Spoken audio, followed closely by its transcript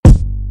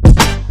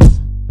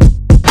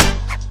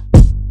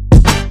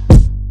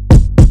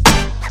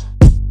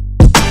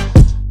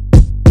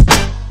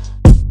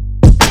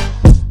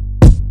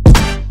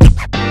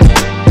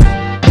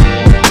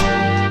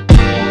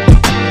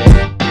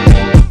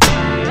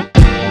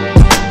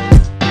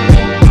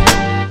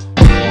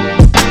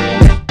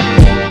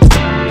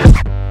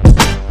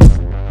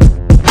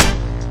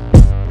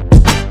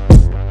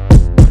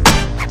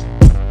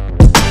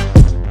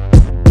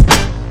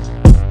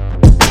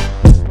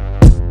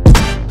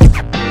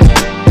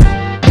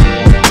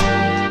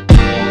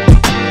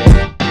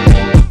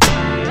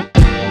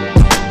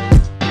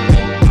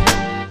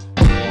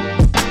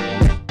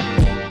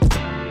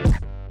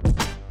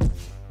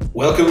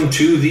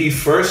to the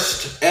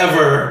first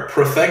ever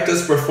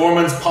Perfectus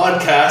Performance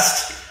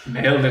podcast.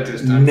 Nailed it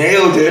this time.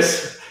 Nailed it.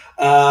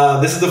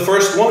 This is the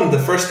first one, the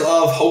first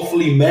of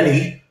hopefully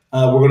many.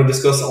 We're going to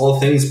discuss all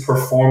things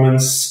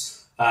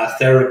performance,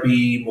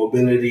 therapy,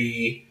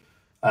 mobility,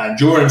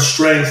 endurance,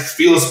 strength,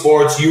 field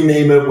sports, you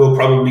name it, we'll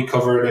probably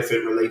cover it if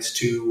it relates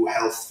to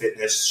health,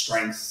 fitness,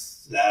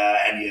 strength,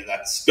 any of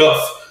that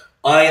stuff.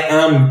 I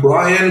am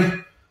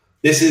Brian.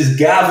 This is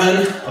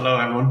Gavin. Hello,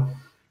 everyone.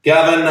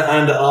 Gavin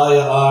and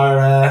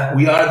I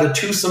we are the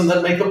twosome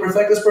that make up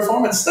Perfectus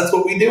Performance. That's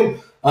what we do.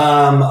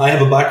 I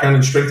have a background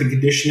in strength and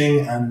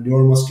conditioning and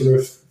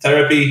neuromuscular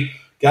therapy.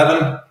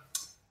 Gavin?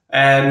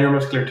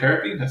 Neuromuscular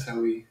therapy, that's how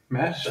we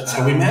met. That's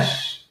how we met.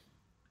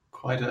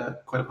 Quite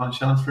a fun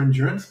challenge for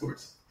endurance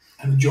sports.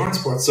 And endurance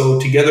sports. So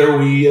together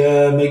we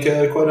make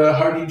quite a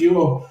hardy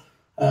duo.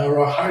 Or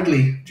a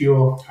hardly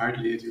duo.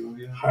 Hardly a duo,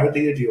 yeah.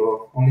 Hardly a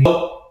duo.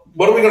 So,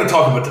 what are we going to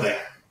talk about today?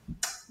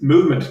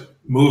 Movement.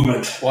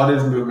 Movement. What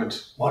is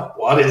movement?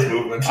 What is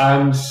movement?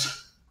 And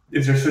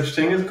is there such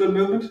thing as good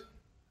movement?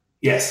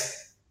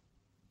 Yes.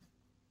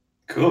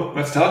 Cool.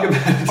 Let's talk about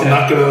it. I'm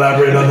not going to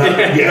elaborate on that.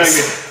 Yeah,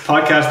 yes.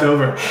 Podcast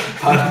over.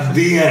 At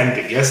the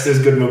end. Yes,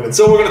 there's good movement.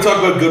 So we're going to talk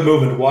about good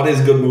movement. What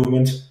is good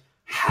movement?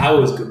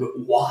 How is good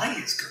movement? Why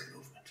is good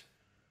movement?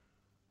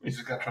 You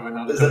just got trouble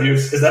now.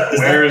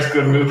 Where is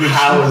good movement?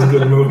 How is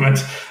good movement?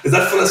 Is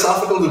that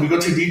philosophical? Did we go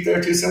too deep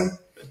there too soon?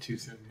 Too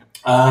soon,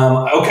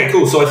 yeah. Okay,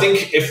 cool. So I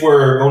think if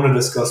we're going to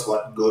discuss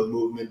what good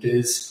movement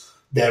is,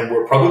 then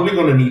we're probably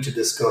going to need to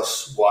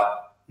discuss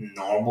what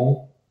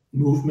normal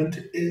movement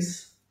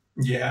is.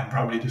 Yeah, and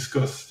probably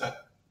discuss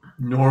that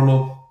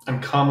normal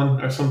and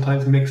common are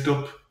sometimes mixed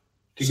up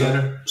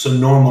together. So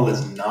normal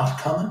is not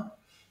common?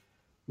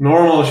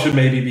 Normal should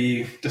maybe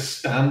be the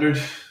standard,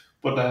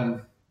 but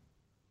then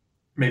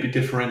maybe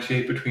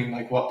differentiate between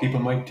like what people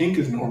might think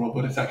is normal,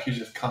 but it's actually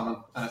just common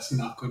and it's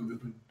not good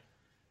movement.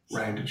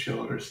 Rounded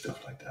shoulders,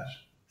 stuff like that.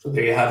 So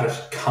there you have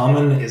it.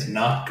 Common is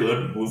not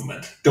good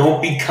movement.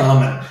 Don't be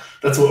common.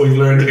 That's what we've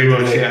learned here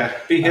today. Yeah,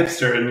 be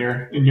hipster in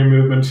your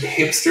movement.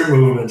 Hipster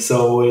movement.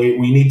 So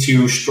we need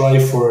to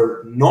strive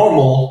for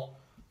normal,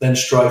 then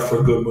strive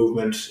for good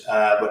movement,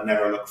 but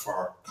never look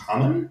for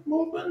common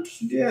movement.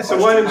 Yeah. So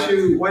why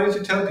don't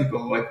you tell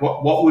people like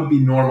what would be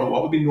normal?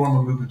 What would be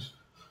normal movement?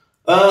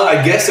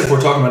 I guess if we're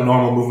talking about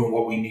normal movement,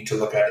 what we need to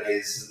look at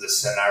is the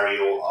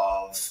scenario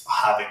of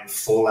having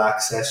full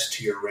access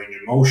to your range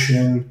of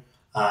motion,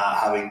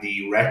 having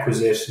the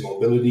requisite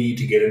mobility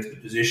to get into the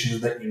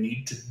positions that you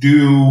need to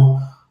do,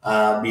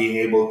 being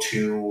able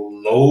to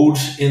load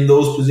in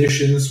those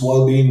positions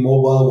while being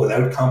mobile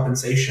without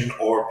compensation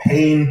or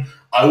pain.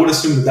 I would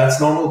assume that that's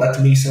normal. That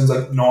to me sounds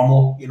like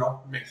normal,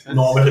 Makes sense.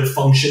 Normative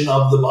function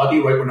of the body,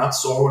 right? We're not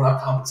sore, we're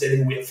not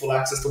compensating, we have full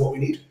access to what we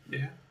need.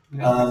 Yeah.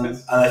 And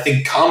I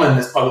think common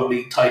is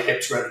probably tight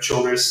hips, rounded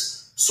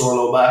shoulders, sore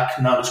low back,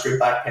 nondescript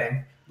back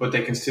pain. But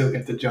they can still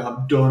get the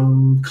job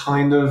done,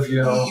 kind of,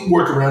 You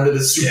work around it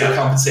as super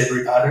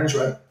compensatory patterns,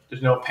 right?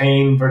 There's no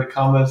pain, inverted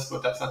commas,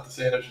 but that's not to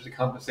say there's a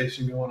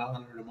compensation going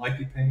on or there might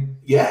be pain.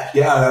 Yeah.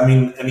 I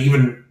mean, and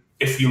even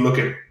if you look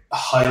at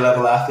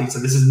high-level athletes,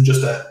 and this isn't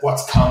just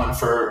what's common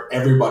for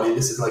everybody,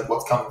 this is like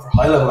what's common for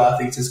high-level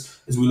athletes,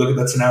 is we look at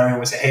that scenario and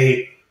we say,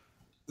 hey,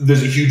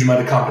 there's a huge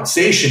amount of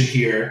compensation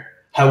here.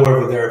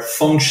 However, they're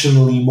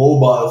functionally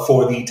mobile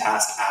for the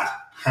task at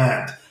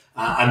hand.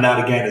 And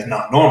that, again, is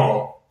not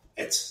normal.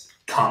 It's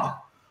common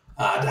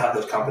to have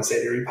those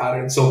compensatory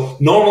patterns. So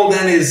normal,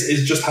 then,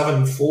 is just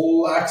having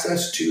full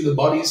access to the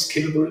body's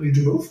capability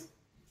to move?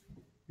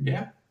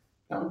 Yeah,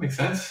 that would make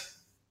sense.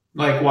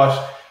 Like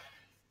what?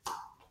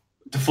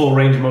 The full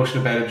range of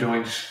motion about a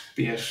joint,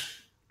 be it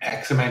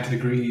X amount of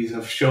degrees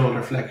of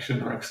shoulder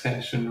flexion or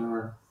extension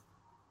or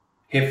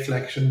hip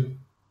flexion.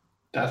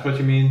 That's what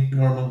you mean?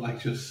 Normal, like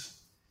just...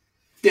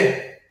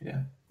 Yeah,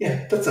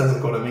 that sounds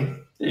like what I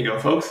mean. There you go,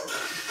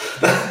 folks.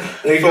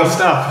 There you go.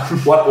 Stop.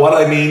 What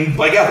I mean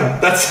by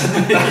Gavin.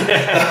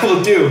 That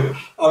will do.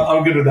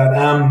 I'm good with that.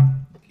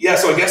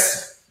 So I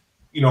guess,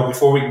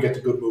 before we can get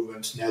to good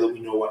movement, now that we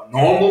know what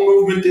normal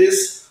movement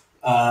is,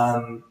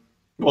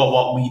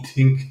 what we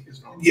think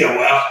is normal. Yeah,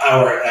 well,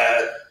 our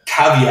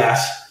caveat,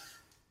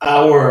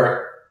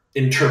 our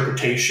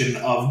interpretation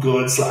of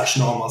good /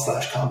 normal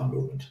 / common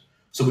movement.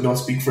 So we don't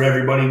speak for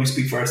everybody, we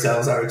speak for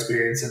ourselves, our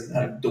experience,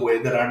 and the way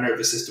that our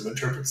nervous system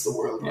interprets the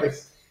world, right?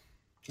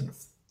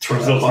 Throw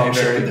that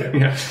bombshell in there.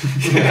 Yeah.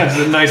 That's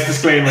a nice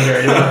disclaimer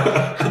there,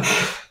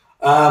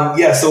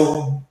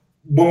 So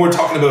when we're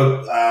talking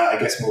about, I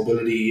guess,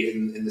 mobility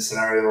in the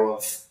scenario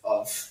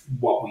of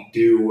what we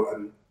do,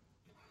 and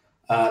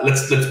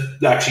let's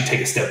actually take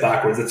a step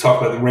backwards. Let's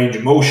talk about the range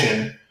of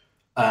motion,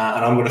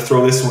 and I'm going to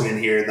throw this one in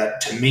here,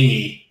 that to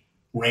me,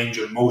 range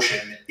of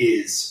motion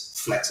is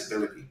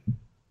flexibility.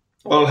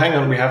 Well, hang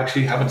on, we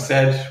haven't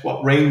said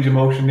what range of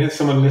motion is.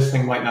 Someone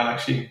listening might not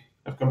actually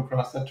have come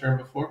across that term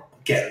before.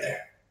 Get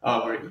there.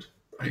 Oh, very good.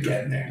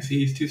 getting there. You see,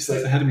 he's 2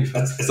 steps ahead of me.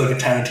 It's like a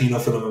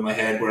Tarantino film in my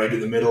head where I do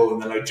the middle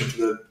and then I jump to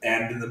the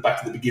end and then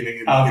back to the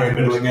beginning and very the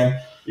middle good.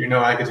 again. You're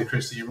no Agatha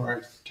Christie, you're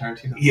more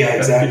Tarantino. Yeah,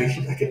 exactly.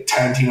 I get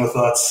Tarantino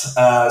thoughts.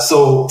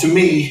 So to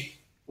me,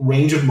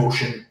 range of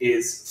motion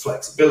is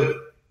flexibility.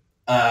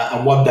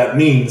 And what that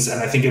means,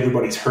 and I think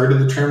everybody's heard of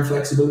the term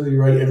flexibility,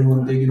 right?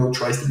 Everyone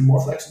tries to be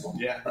more flexible.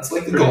 Yeah, that's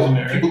like the goal.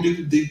 People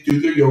do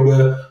their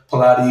yoga,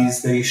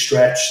 Pilates, they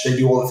stretch, they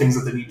do all the things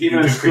that they need to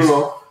do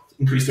to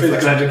increase their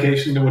physical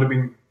education. There would have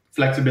been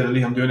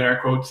flexibility. I'm doing air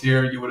quotes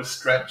here. You would have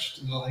stretched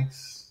and the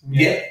likes.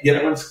 Yeah.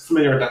 Everyone's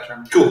familiar with that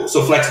term. Cool.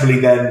 So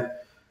flexibility then,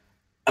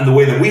 and the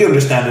way that we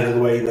understand it, the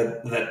way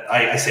that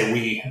I say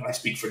we, and I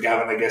speak for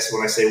Gavin, I guess,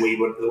 when I say we,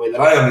 but the way that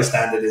I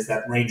understand it is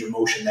that range of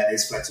motion then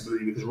is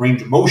flexibility, because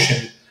range of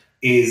motion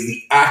is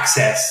the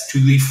access to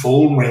the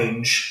full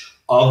range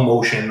of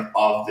motion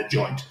of the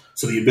joint.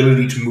 So the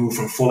ability to move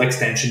from full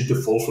extension to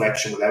full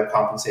flexion without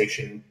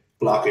compensation,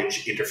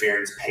 blockage,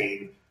 interference,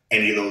 pain,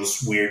 any of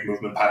those weird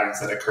movement patterns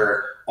that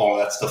occur, all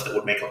of that stuff that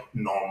would make up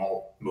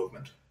normal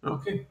movement.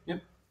 Okay,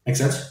 yep. Make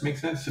sense?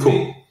 Makes sense to cool.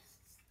 me.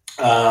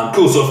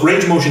 Cool. So if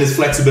range of motion is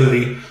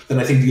flexibility, then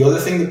I think the other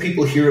thing that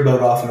people hear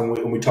about often and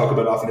when we talk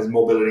about often is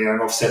mobility. And I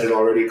know I've said it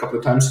already a couple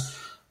of times.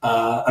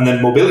 And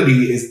then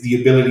mobility is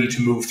the ability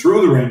to move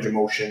through the range of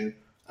motion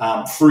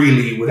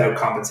freely without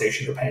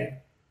compensation or pain.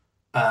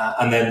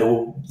 And then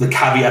the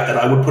caveat that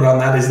I would put on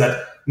that is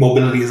that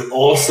mobility is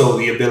also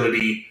the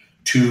ability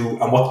to,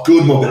 and what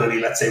good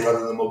mobility, let's say,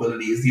 rather than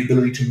mobility, is the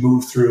ability to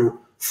move through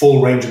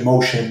full range of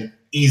motion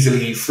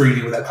easily,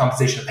 freely, without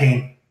compensation or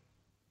pain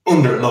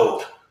under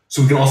load.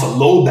 So we can also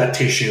load that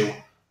tissue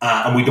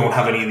and we don't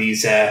have any of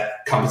these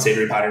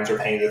compensatory patterns or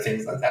pain or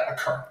things like that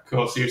occur.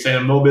 Cool. So you're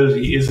saying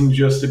mobility isn't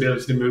just the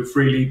ability to move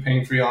freely,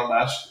 pain-free, all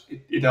that.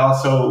 It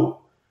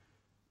also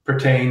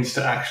pertains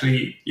to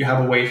actually, you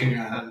have a weight in your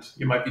hand.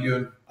 You might be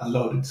doing a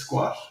loaded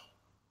squat.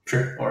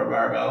 Sure. Or a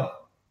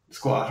barbell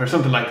squat or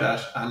something like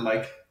that. And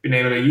like being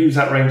able to use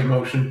that range of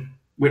motion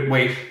with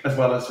weight as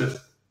well as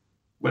just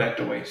without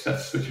the weight.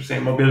 That's what you're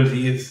saying.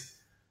 Mobility is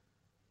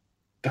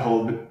the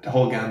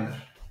whole gamut.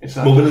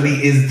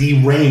 Mobility is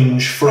the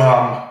range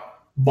from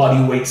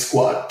body weight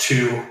squat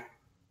to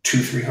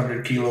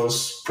 200-300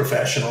 kilos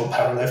professional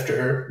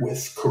powerlifter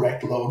with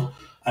correct load.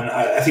 And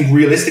I think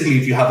realistically,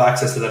 if you have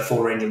access to that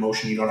full range of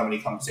motion, you don't have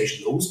any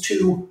compensation. Those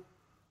two,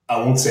 I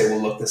won't say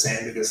will look the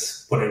same,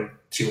 because putting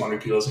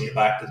 200 kilos on your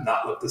back does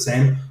not look the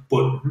same,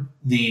 but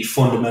the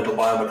fundamental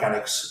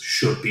biomechanics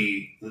should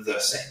be the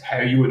same. How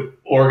you would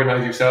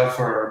organize yourself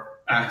for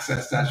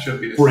access, that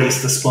should be the same.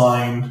 Brace the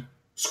spine,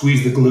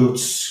 squeeze the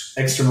glutes,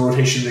 external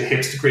rotation of the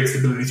hips to create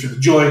stability through the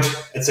joint,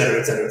 etc.,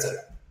 etc., etc.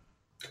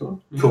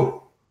 Cool.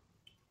 Cool.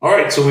 All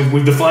right, so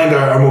we've defined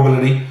our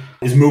mobility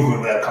is movement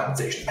without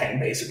compensation pain,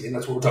 basically, and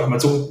that's what we're talking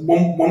about. So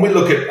when we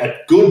look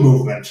at good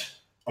movement,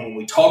 and when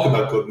we talk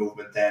about good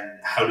movement, then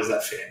how does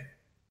that fit in?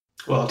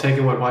 Well,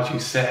 taking what you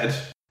said,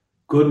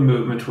 good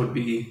movement would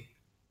be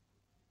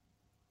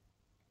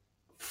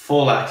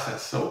full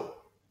access. So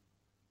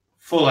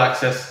full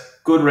access,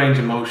 good range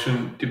of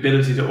motion, the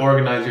ability to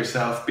organize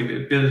yourself,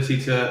 the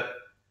ability to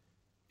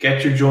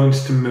get your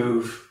joints to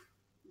move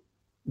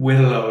with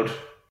a load.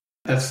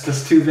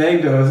 That's too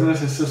vague though, isn't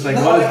it? It's just like,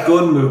 what is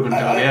good movement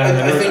though?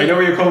 I know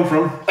where you're coming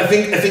from. I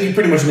think you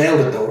pretty much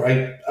nailed it though,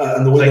 right?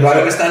 And the way that I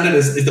understand it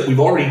is that we've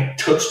already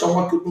touched on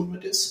what good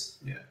movement is.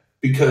 Yeah.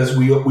 Because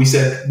we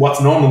said what's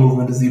normal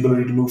movement is the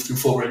ability to move through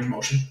full range of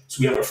motion.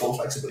 So we have our full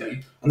flexibility.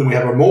 Yeah. And then we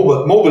have our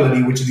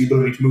mobility, which is the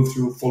ability to move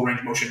through full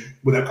range of motion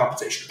without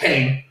compensation or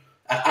pain,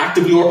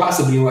 actively or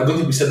passively. I don't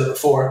think we said that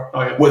before.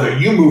 Oh, yeah. Whether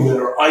you move it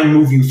or I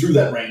move you through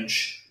that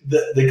range,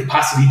 the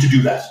capacity to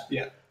do that.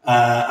 Yeah.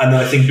 And then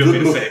I think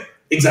good movement.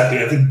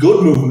 Exactly. I think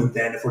good movement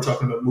then, if we're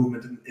talking about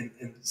movement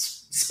in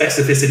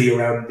specificity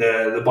around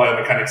the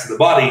biomechanics of the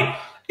body,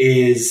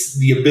 is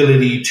the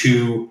ability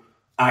to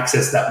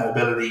access that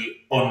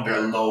mobility under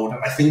load.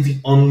 And I think the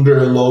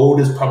under load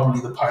is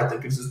probably the part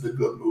that gives us the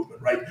good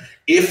movement, right?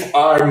 If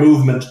our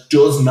movement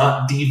does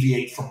not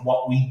deviate from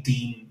what we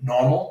deem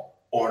normal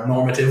or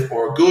normative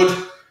or good,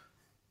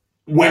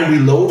 when we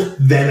load,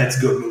 then it's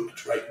good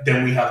movement, right?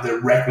 Then we have the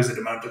requisite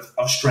amount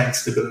of strength,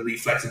 stability,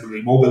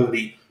 flexibility,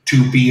 mobility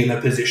to be in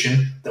a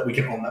position that we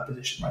can own that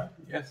position, right?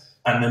 Yes.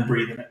 And then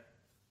breathe in it.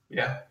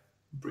 Yeah.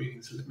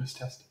 Breathing's a litmus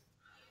test.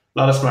 A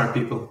lot of smart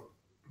people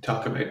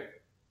talk about,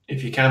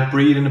 if you can't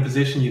breathe in a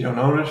position, you don't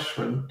own it.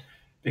 Well,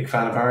 big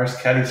fan of ours,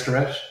 Kelly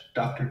Starrett,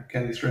 Dr.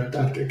 Kelly Starrett.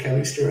 Dr.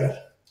 Kelly Starrett.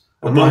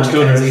 Amongst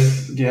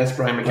others, yes,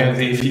 Brian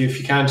McKenzie. If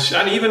you can't,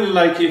 and even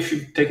like if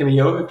you've taken a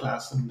yoga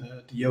class and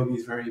the yogi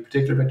is very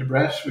particular about the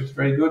breath, which is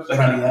very good.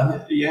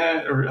 Like,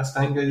 yeah, or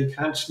Astanga, you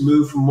can't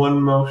move from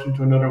one motion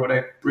to another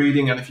without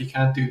breathing, and if you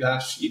can't do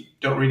that, you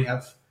don't really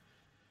have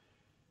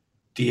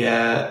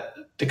the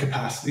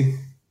capacity.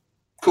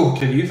 Cool.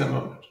 To use that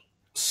movement.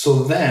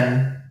 So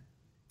then,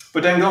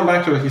 but then going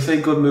back to it, you say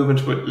good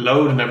movement with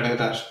load and everything like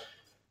that.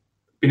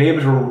 Being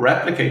able to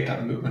replicate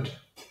that movement.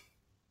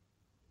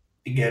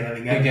 Again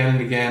and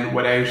again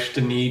without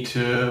the need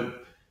to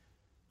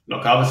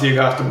Look, obviously you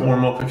have to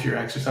warm up if you're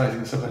exercising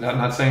and stuff like that. I'm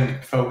not saying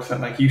to folks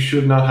that like you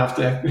should not have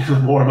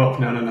to warm up.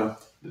 No.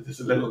 There's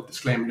a little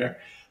disclaimer there.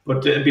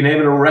 But being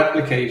able to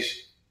replicate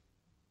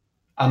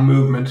a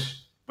movement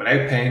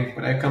without pain,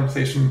 without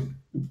compensation,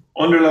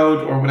 under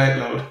load or without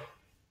load,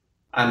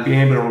 and being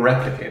able to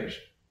replicate it.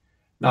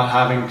 Not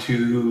having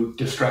to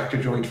distract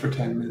your joint for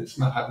 10 minutes,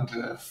 not having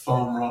to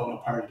foam roll a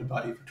part of the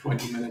body for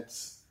 20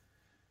 minutes.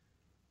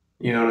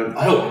 You know,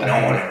 I hope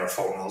no one ever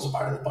foam rolls a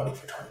part of the body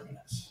for 20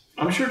 minutes.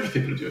 I'm sure there's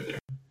people who do it there.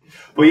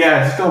 But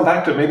yeah, just going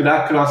back to it, maybe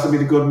that could also be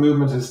the good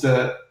movement, is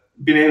the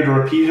being able to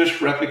repeat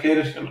it, replicate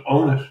it, and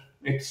own it.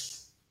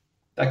 It's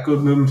that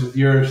good movement is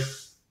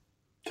yours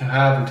to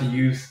have and to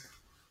use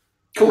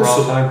for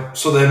all time.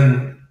 So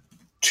then,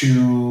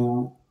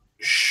 to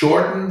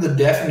shorten the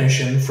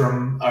definition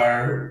from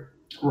our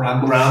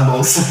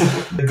rambles,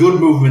 the good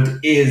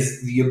movement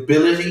is the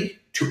ability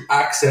to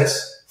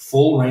access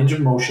full range of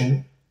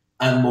motion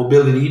and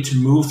mobility to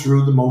move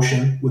through the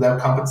motion without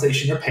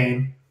compensation or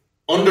pain,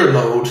 under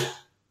load,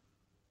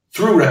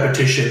 through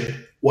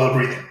repetition, while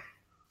breathing.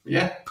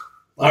 Yeah.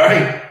 All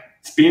right.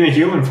 It's being a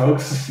human,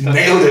 folks.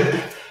 Nailed it.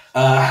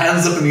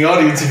 Hands up in the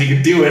audience if you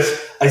can do it.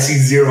 I see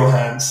 0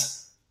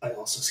 hands. I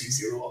also see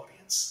 0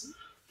 audience.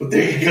 But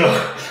there you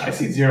go. I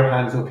see 0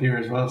 hands up here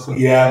as well. So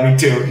yeah, me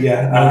too.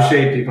 Yeah. No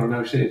shade, people.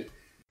 No shade.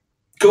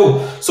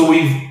 Cool. So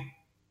we've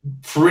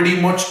pretty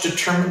much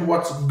determined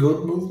what's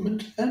good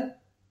movement then?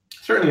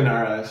 Certainly in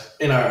our eyes.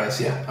 In our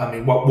eyes, yeah. I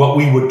mean, what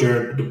we would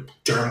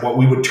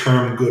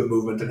term good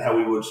movement, and how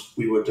we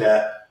would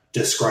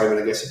describe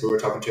it, I guess, if we were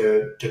talking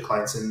to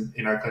clients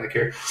in our clinic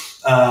here.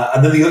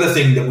 And then the other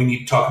thing that we need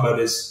to talk about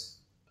is,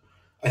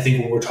 I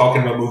think when we're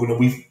talking about movement,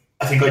 and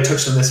I think I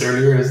touched on this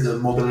earlier, is the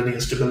mobility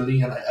and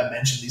stability, and I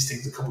mentioned these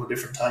things a couple of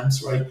different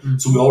times, right? Mm-hmm.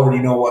 So we already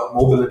know what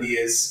mobility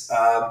is,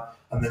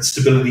 and then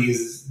stability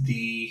is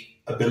the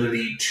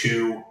ability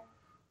to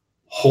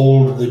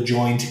hold the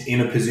joint in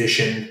a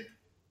position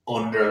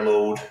under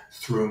load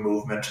through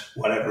movement,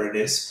 whatever it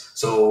is.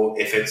 So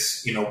if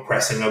it's,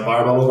 pressing a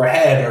barbell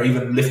overhead, or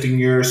even lifting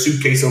your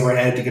suitcase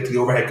overhead to get to the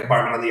overhead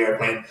compartment on the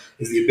airplane,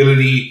 is the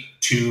ability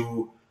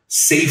to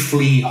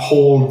safely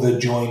hold the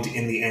joint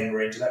in the end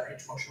range of that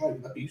range of motion, right?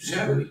 Would that be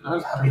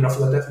happy enough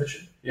with that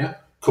definition? Yeah.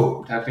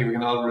 Cool. Definitely we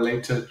can all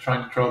relate to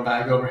trying to throw a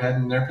bag overhead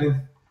in an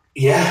airplane.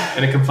 Yeah.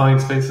 In a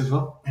confined space as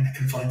well. In a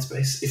confined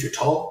space. If you're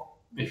tall.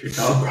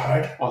 Super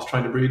hard. Whilst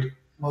trying to breathe.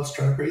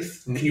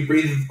 Can you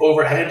breathe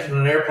overhead in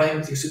an airplane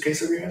with your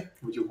suitcase over your head?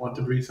 Would you want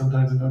to breathe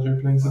sometimes in those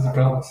airplanes? That's a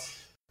problem.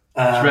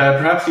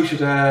 Perhaps you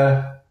should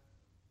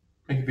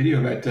make a video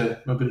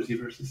about mobility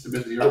versus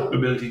stability, or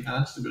mobility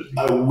and stability.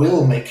 I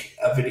will make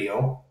a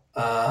video.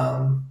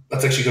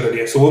 That's actually a good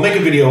idea. So we'll make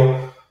a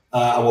video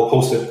and we'll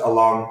post it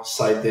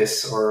alongside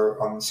this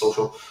or on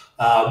social.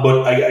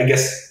 But I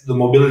guess the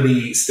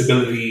mobility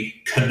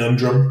stability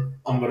conundrum,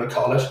 I'm going to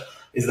call it,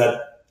 is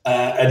that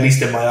at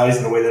least in my eyes,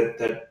 in the way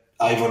that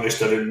I've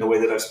understood it, and the way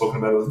that I've spoken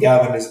about it with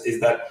Gavin, is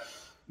that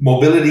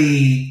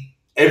mobility,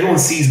 everyone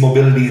sees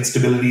mobility and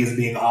stability as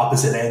being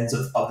opposite ends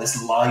of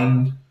this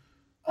line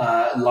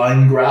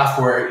graph,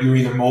 where you're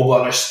either mobile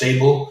or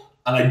stable.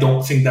 And I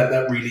don't think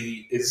that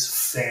really is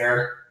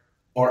fair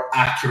or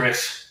accurate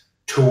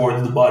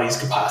towards the body's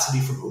capacity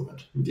for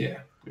movement. Yeah.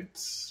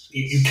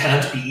 You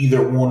can't be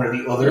either one or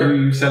the other.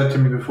 You said it to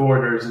me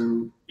before, there's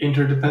an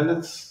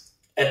interdependence.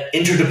 An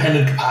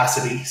interdependent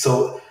capacity.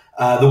 So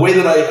the way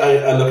that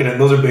I look at it,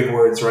 those are big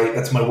words, right?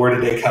 That's my word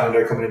a day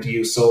calendar coming into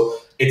use. So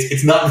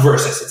it's not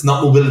versus. It's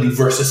not mobility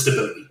versus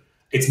stability.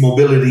 It's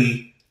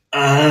mobility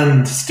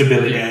and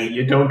stability. Yeah,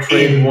 you don't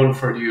trade one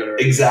for the other.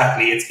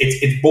 Exactly.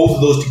 It's both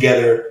of those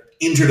together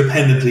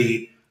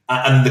interdependently,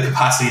 and the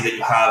capacity that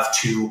you have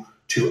to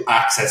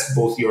access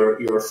both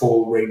your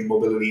full range of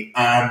mobility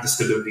and the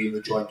stability in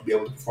the joint to be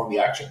able to perform the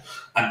action,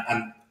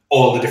 and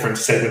all the different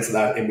segments of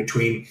that in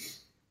between.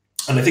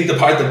 And I think the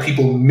part that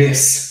people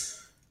miss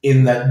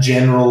in that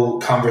general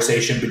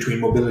conversation between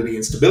mobility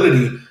and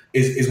stability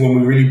is when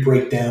we really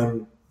break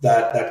down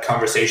that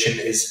conversation,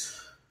 is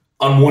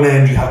on one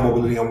end you have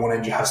mobility, on one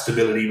end you have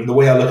stability. And the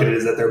way I look at it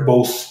is that they're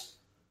both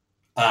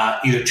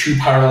either two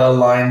parallel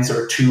lines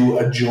or two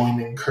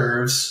adjoining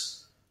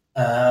curves,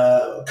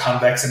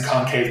 convex and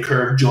concave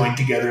curve joined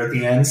together at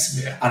the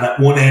ends. Yeah. And at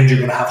one end you're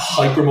going to have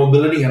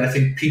hypermobility, and I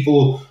think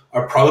people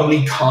are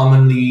probably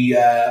commonly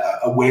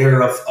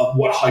aware of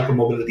what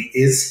hypermobility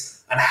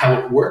is and how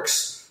it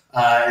works.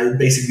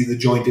 Basically, the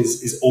joint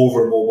is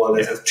over mobile.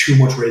 It has too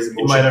much range of motion.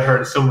 You might have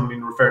heard someone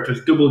being referred to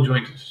as double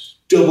jointed.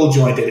 Double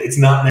jointed. It's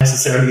not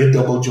necessarily a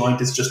double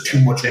joint. It's just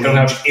too much range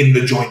in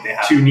the joint they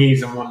have. 2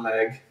 knees and 1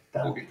 leg.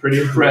 That would be pretty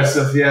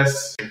impressive,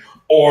 yes.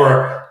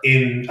 Or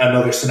in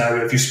another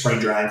scenario, if you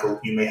sprained your ankle,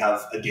 you may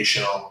have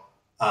additional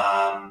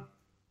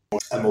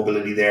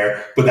mobility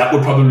there. But that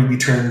would probably be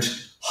termed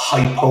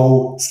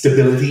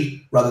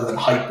hypostability rather than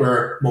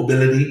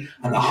hypermobility.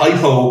 And the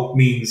hypo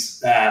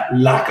means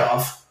lack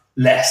of,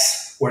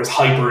 less, whereas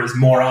hyper is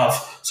more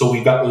of. So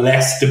we've got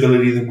less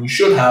stability than we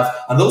should have.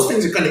 And those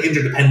things are kind of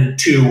interdependent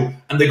too,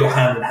 and they go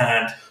hand in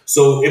hand.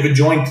 So if a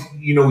joint,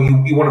 you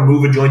want to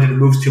move a joint and it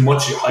moves too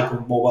much, you're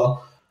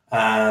hypermobile.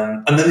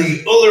 And then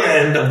the other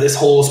end of this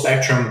whole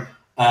spectrum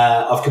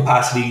of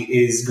capacity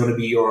is going to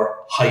be your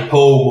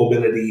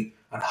hypomobility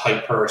and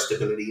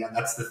hyperstability. And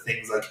that's the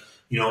things like,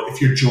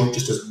 if your joint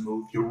just doesn't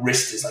move, your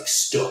wrist is like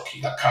stuck,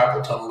 you got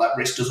carpal tunnel, that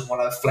wrist doesn't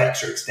want to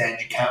flex or extend,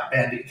 you can't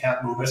bend it, you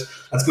can't move it.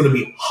 That's going to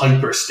be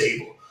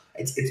hyperstable.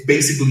 It's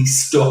basically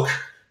stuck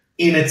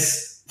in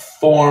its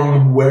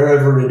form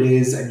wherever it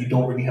is, and you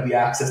don't really have the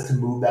access to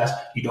move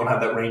that. You don't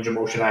have that range of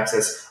motion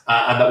access,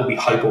 and that would be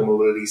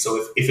hypomobility. So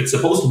if it's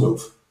supposed to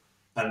move,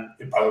 and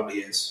it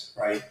probably is,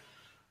 right?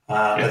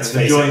 Let's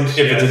face it,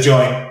 if it's a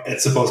joint,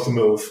 it's supposed to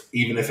move.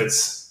 Even if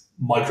it's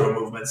micro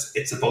movements,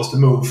 it's supposed to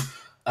move.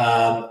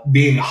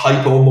 Being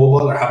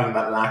hypomobile or having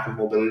that lack of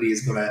mobility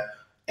is going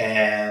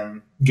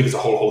to give us a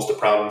whole host of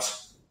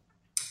problems.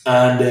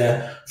 And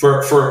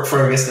for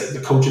I guess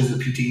the coaches,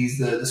 the PTs,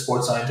 the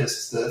sports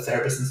scientists, the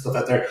therapists and stuff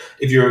out there,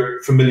 if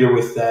you're familiar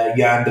with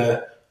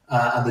Yanda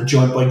and the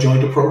joint by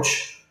joint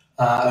approach,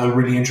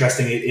 really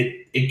interesting.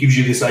 It gives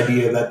you this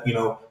idea that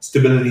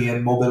stability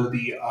and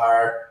mobility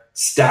are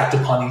stacked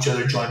upon each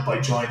other joint by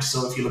joint.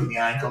 So if you look at the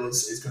ankle,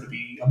 is going to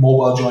be a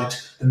mobile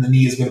joint, then the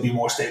knee is going to be a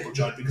more stable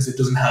joint because it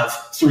doesn't have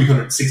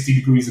 360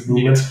 degrees of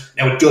movement.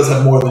 Yeah. Now it does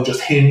have more than just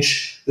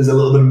hinge. There's a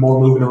little bit more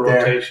movement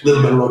there, a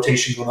little bit of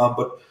rotation going on,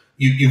 but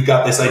you've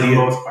got this idea. For the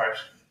most part.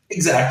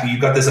 Exactly.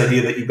 You've got this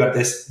idea that you've got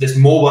this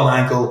mobile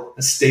ankle,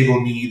 a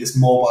stable knee, this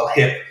mobile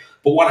hip.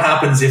 But what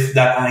happens if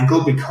that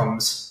ankle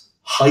becomes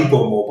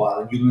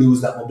hypomobile and you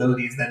lose that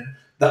mobility? Then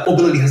that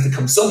mobility has to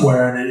come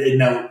somewhere, and it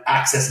now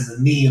accesses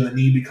the knee, and the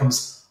knee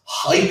becomes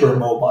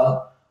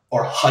hypermobile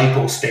or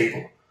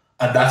hypostable.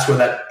 And that's where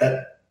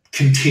that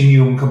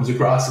continuum comes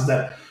across, is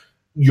that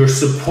you're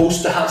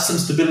supposed to have some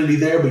stability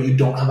there, but you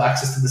don't have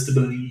access to the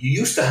stability you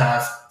used to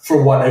have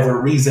for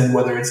whatever reason,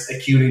 whether it's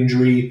acute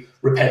injury,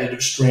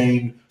 repetitive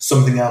strain,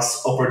 something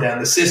else up or down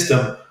the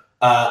system.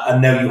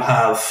 And now you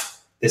have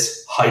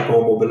this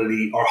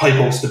hypomobility or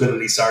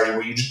hypostability,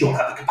 where you just don't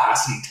have the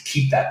capacity to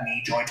keep that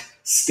knee joint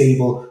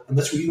stable. And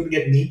that's where you're going to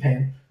get knee pain.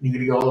 And you're going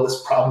to get all these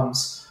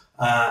problems.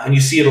 And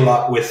you see it a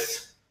lot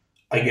with,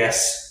 I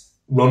guess,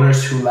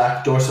 runners who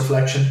lack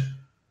dorsiflexion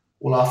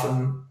will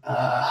often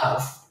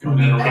have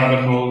knee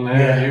pain.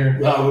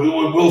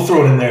 We'll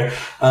throw it in there.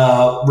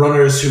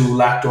 Runners who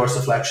lack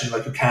dorsiflexion,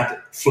 like who can't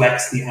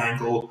flex the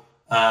ankle,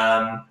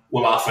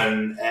 will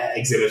often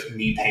exhibit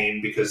knee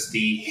pain because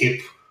the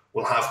hip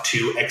will have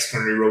to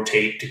externally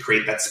rotate to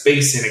create that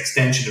space in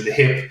extension of the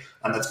hip,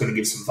 and that's going to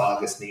give some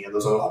valgus knee. And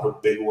those are a lot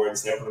of big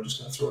words there, but I'm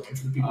just going to throw it in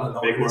for the people who know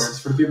big words.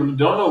 For the people who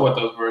don't know what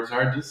those words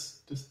are,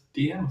 just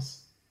DM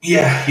us.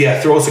 Yeah,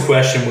 throw us a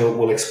question.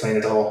 We'll explain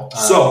it all.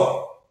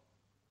 So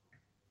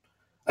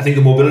I think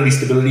the mobility,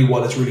 stability,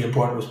 what is really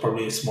important, was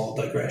probably a small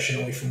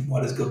digression away from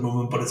what is good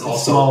movement, but it's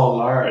also small,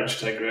 large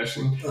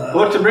digression.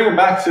 But to bring it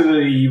back to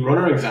the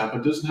runner example,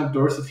 it doesn't have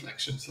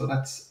dorsiflexion, so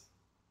that's,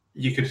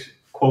 you could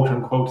quote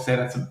unquote say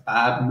that's a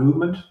bad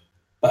movement.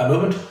 Bad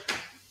movement.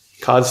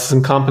 Cause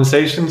some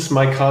compensations,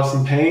 might cause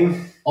some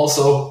pain.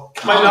 Also,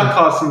 might not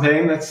cause some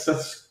pain. Let's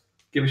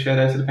give a shout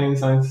out to the pain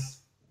science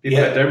people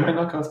out there. Might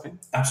not cause pain.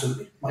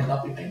 Absolutely, might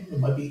not be pain. It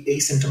might be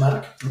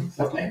asymptomatic.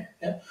 Pain.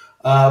 Yeah.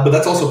 But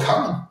that's also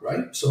common,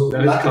 right? So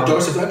lack of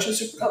dorsiflexion is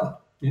super common.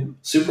 Yeah.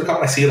 Super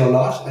common. I see it a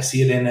lot. I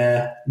see it in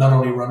not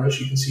only runners,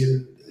 you see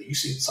it in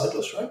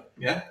cyclists, right?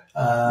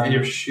 Yeah.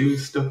 Your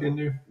shoes stuck in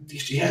there.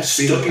 Yeah,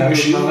 stuck in your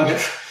shoe.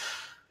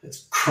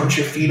 Let's crunch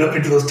your feet up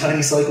into those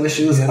tiny cyclist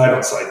shoes. Yeah. I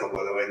don't cycle,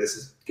 by the way. This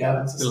is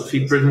Gavin's. Little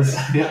feet prisons.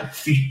 Yeah.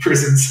 Feet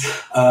prisons.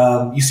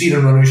 You see it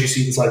in runners, you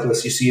see it in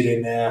cyclists, you see it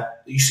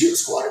in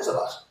squatters a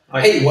lot.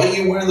 Hey, why are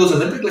you wearing those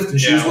Olympic lifting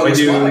shoes while you're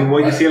squatting?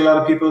 Why do you see a lot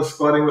of people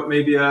squatting with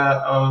maybe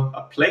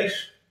a plate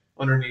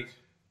underneath?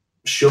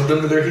 Shoved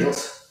under their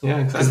heels? Yeah,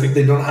 exactly. Because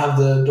they don't have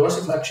the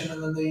dorsiflexion,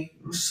 and then they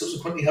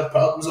subsequently have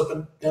problems up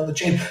and down the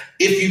chain.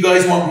 If you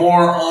guys want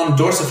more on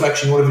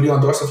dorsiflexion, you want a video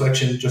on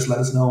dorsiflexion, just let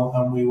us know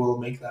and we will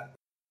make that.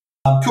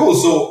 Cool.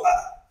 So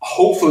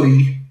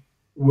hopefully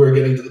we're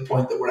getting to the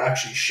point that we're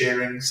actually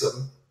sharing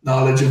some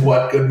knowledge of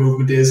what good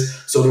movement is.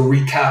 So to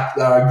recap,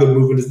 good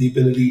movement is the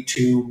ability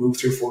to move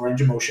through full range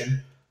of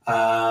motion.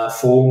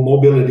 Full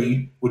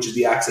mobility, which is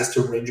the access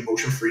to range of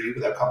motion freely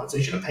without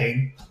compensation of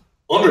pain,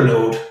 under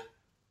load,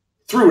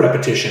 through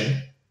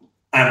repetition,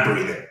 and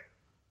breathing.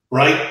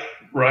 Right?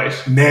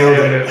 Nailed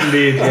it.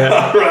 Indeed,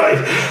 yeah. Right.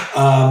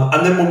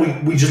 And then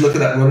when we just look at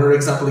that runner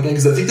example again,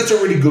 because I think that's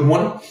a really good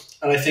one.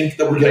 And I think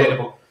that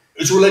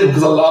it's relatable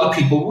because a lot of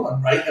people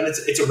run, right? And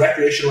it's a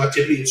recreational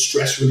activity. It's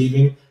stress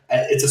relieving.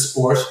 It's a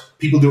sport.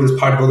 People do it as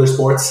part of other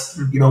sports.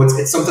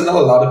 It's something that a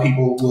lot of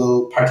people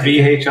will partake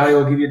in. VHI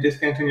will give you a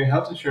discount on your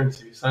health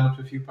insurance if you sign up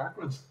to a few park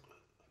runs.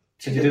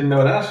 You didn't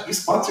know that? You're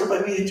sponsored by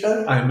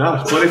VHI? I'm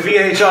not. But if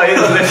VHI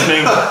is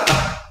listening...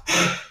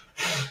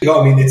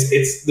 I mean,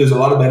 there's a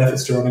lot of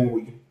benefits to running.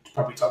 We can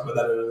probably talk about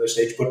that at another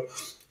stage. But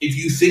if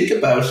you think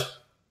about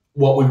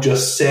what we've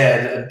just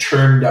said and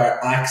turned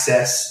our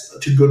access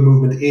to good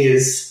movement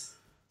is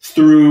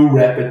through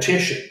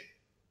repetition,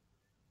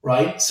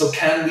 right? So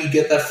can we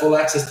get that full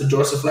access to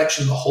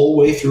dorsiflexion the whole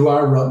way through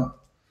our run?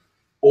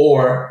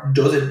 Or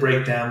does it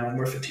break down when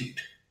we're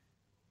fatigued?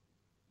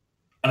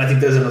 And I think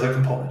there's another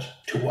component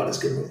to what is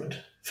good movement: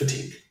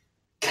 fatigue.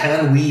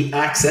 Can we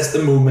access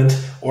the movement,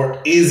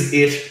 or is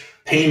it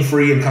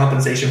pain-free and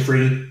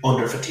compensation-free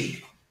under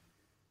fatigue?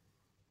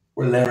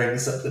 We're layering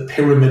this up, the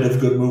pyramid of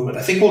good movement.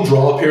 I think we'll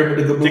draw a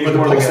pyramid of good movement.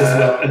 More like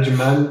a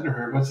Juman,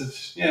 or what's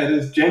it? Yeah, it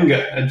is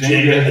Jenga. A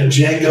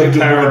Jenga good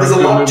movement. There's a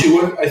lot to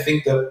it. I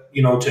think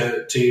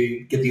that, to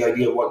get the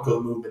idea of what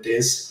good movement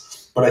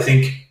is. But I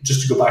think,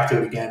 just to go back to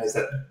it again, is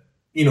that,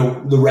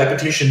 the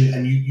repetition,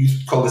 and you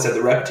call this out,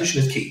 the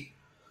repetition is key.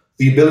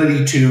 The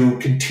ability to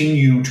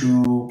continue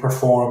to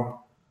perform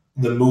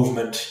the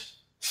movement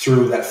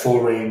through that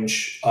full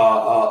range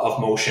of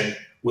motion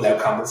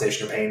without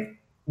compensation or pain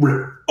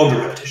under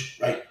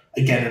repetition, right?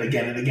 Again and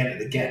again and again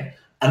and again.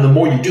 And the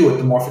more you do it,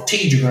 the more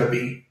fatigued you're going to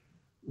be.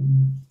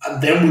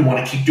 And then we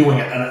want to keep doing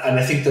it. And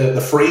I think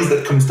the phrase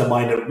that comes to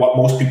mind, and what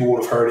most people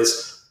would have heard,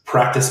 is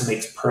practice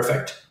makes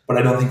perfect. But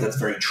I don't think that's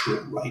very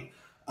true, right?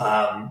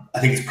 I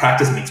think it's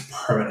practice makes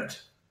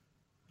permanent.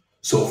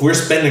 So if we're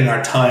spending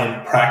our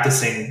time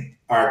practicing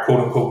our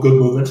quote-unquote good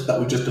movement that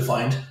we just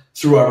defined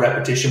through our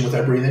repetition with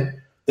our breathing,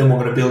 then we're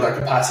going to build our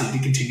capacity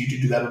to continue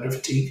to do that under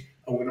fatigue.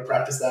 And we're going to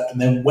practice that.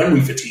 And then when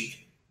we fatigue,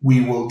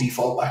 we will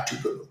default back to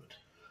good movement.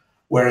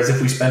 Whereas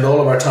if we spend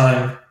all of our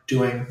time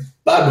doing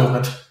bad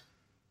movement,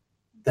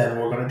 then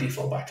we're going to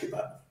default back to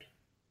bad movement.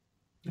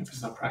 If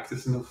it's not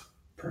practiced enough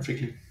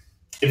perfectly.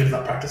 If it's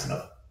not practiced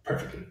enough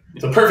perfectly.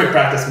 Yeah. So perfect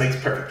practice makes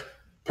perfect.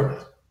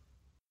 Perfect.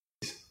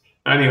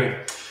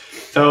 Anyway,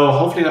 so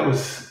hopefully that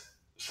was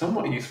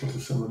somewhat useful to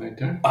someone out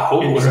there. I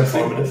hope it was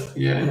informative.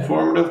 Yeah,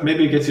 informative.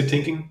 Maybe it gets you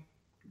thinking.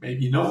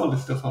 Maybe you know all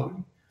this stuff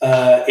already.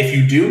 If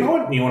you do know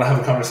it and you want to have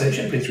a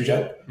conversation, please reach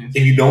out. Yes.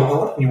 If you don't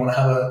know it and you want to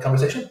have a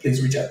conversation,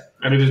 please reach out.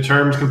 Are the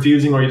terms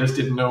confusing, or you just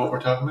didn't know what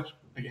we're talking about?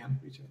 Again,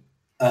 reach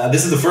out.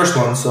 This is the first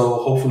one, so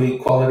hopefully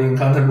quality and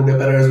content will get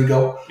better as we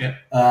go.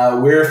 Yeah.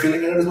 We're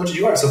feeling it as much as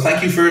you are. So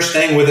thank you for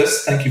staying with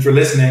us. Thank you for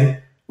listening.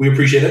 We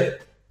appreciate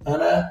it.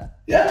 And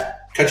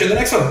catch you in the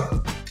next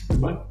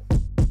one. Bye.